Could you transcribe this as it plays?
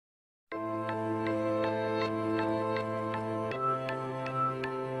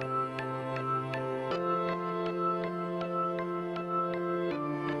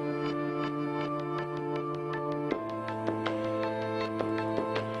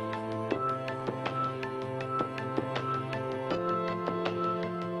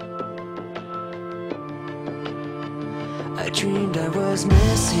dreamed I was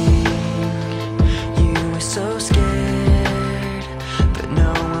missing. You were so scared, but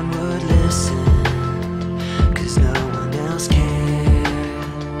no one would listen, 'cause no one else cared.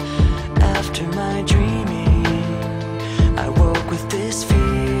 After my dreaming, I woke with this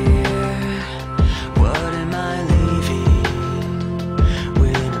fear. What am I leaving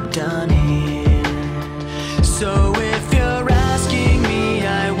when I'm done here? So if you're asking me,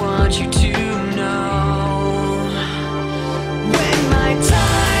 I want you to know, when my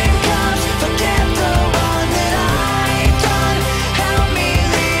time comes, forget the wrong that I've done. Help me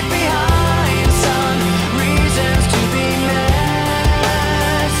leave behind some reasons to be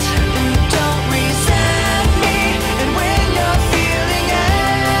missed. And don't resent me, and when you're feeling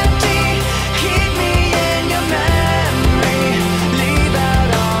empty, keep me in your memory. Leave out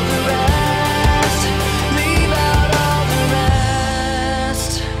all the rest. Leave out all the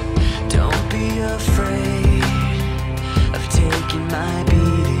rest. Don't be afraid of taking my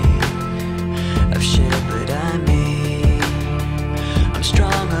beating, of shit that I made. I'm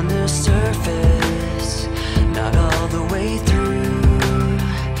strong on the surface, not all the way through.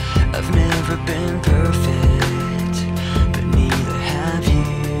 I've never been perfect, but neither have you.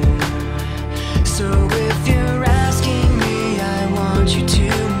 So if you're asking me, I want you to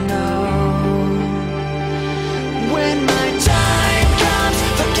know, when my time comes,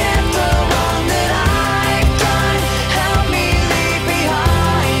 forget the wrong that I've done. Help me leave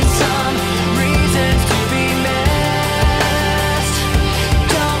behind some reasons to be missed.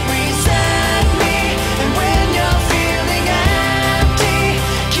 Don't resent me, and when you're feeling empty,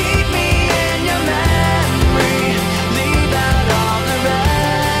 keep me in your memory. Leave out all the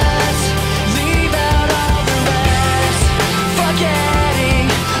rest. Leave out all the rest. Forgetting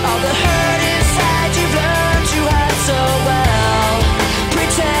all the hurt inside you've learned to hide so well.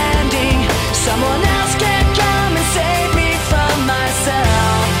 Pretending someone else can come and save me from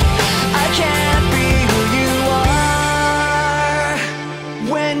myself. I can't be who you are.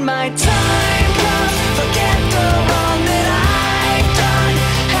 When my time comes, forget the wrong that I've done.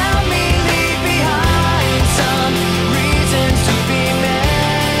 Help me leave behind some reasons to be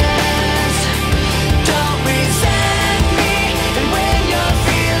missed. Don't resent me, and when you're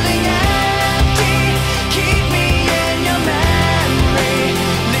feeling empty, keep me in your memory.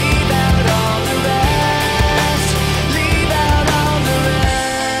 Leave out all the rest. Leave out all the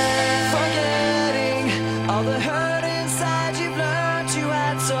rest. Forgetting all the hurt inside you've learned to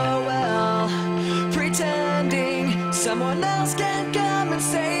hide so well. Pretending someone else can come and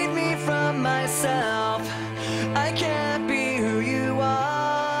save me from myself. I can't be who you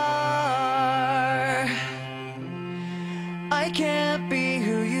are. I can't be